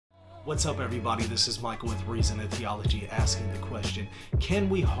What's up, everybody? This is Michael with Reason and Theology, asking the question,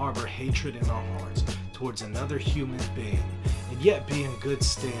 can we harbor hatred in our hearts towards another human being and yet be in good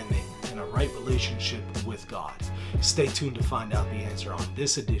standing in a right relationship with God? Stay tuned to find out the answer on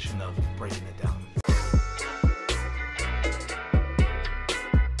this edition of Breaking It Down.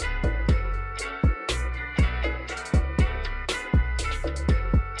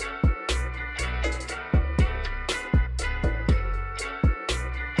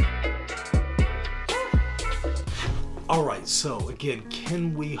 Alright, so again,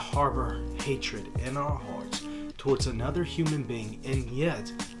 can we harbor hatred in our hearts towards another human being and yet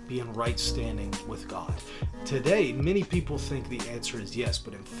be in right standing with God? Today, many people think the answer is yes,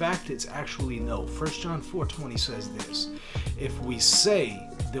 but in fact it's actually no. 1 John 4:20 says this: if we say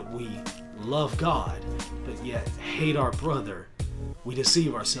that we love God but yet hate our brother, we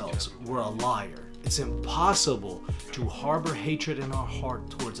deceive ourselves. We're a liar. It's impossible to harbor hatred in our heart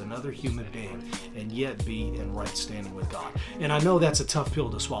towards another human being and yet be in right standing with God. And I know that's a tough pill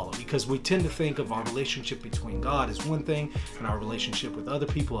to swallow, because we tend to think of our relationship between God as one thing and our relationship with other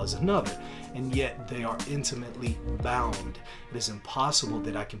people as another, and yet they are intimately bound. It is impossible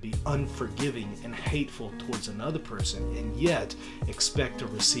that I can be unforgiving and hateful towards another person and yet expect to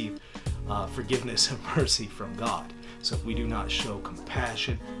receive forgiveness and mercy from God. So if we do not show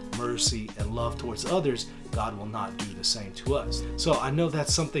compassion, mercy, and love towards others, God will not do the same to us. So I know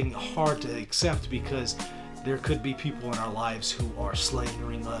that's something hard to accept, because there could be people in our lives who are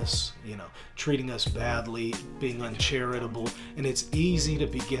slandering us, treating us badly, being uncharitable, and it's easy to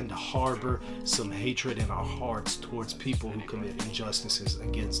begin to harbor some hatred in our hearts towards people who commit injustices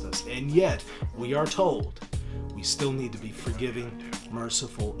against us. And yet, we are told we still need to be forgiving,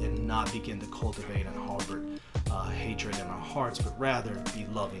 merciful, and not begin to cultivate and harbor hatred in our hearts, but rather be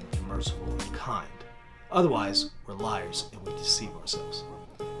loving and merciful and kind. Otherwise, we're liars and we deceive ourselves.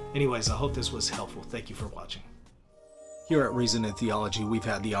 Anyways, I hope this was helpful. Thank you for watching. Here at Reason and Theology, we've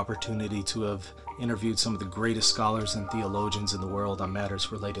had the opportunity to have interviewed some of the greatest scholars and theologians in the world on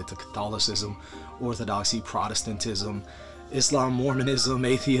matters related to Catholicism, Orthodoxy, Protestantism, Islam, Mormonism,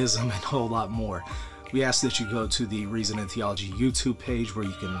 atheism, and a whole lot more. We ask that you go to the Reason and Theology YouTube page, where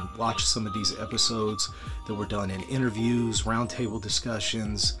you can watch some of these episodes that were done in interviews, roundtable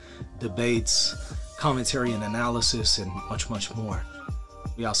discussions, debates, commentary and analysis, and much, much more.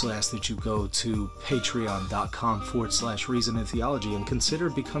 We also ask that you go to patreon.com/Reason and Theology and consider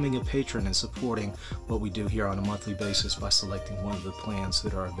becoming a patron and supporting what we do here on a monthly basis by selecting one of the plans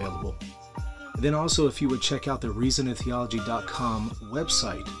that are available. And then also, if you would check out the reasonandtheology.com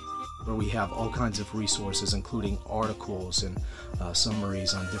website, where we have all kinds of resources, including articles and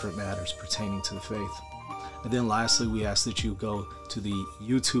summaries on different matters pertaining to the faith. And then lastly, we ask that you go to the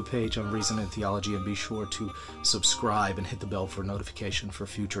YouTube page on Reason and Theology and be sure to subscribe and hit the bell for notification for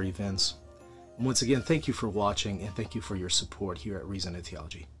future events. And once again, thank you for watching, and thank you for your support here at Reason and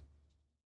Theology.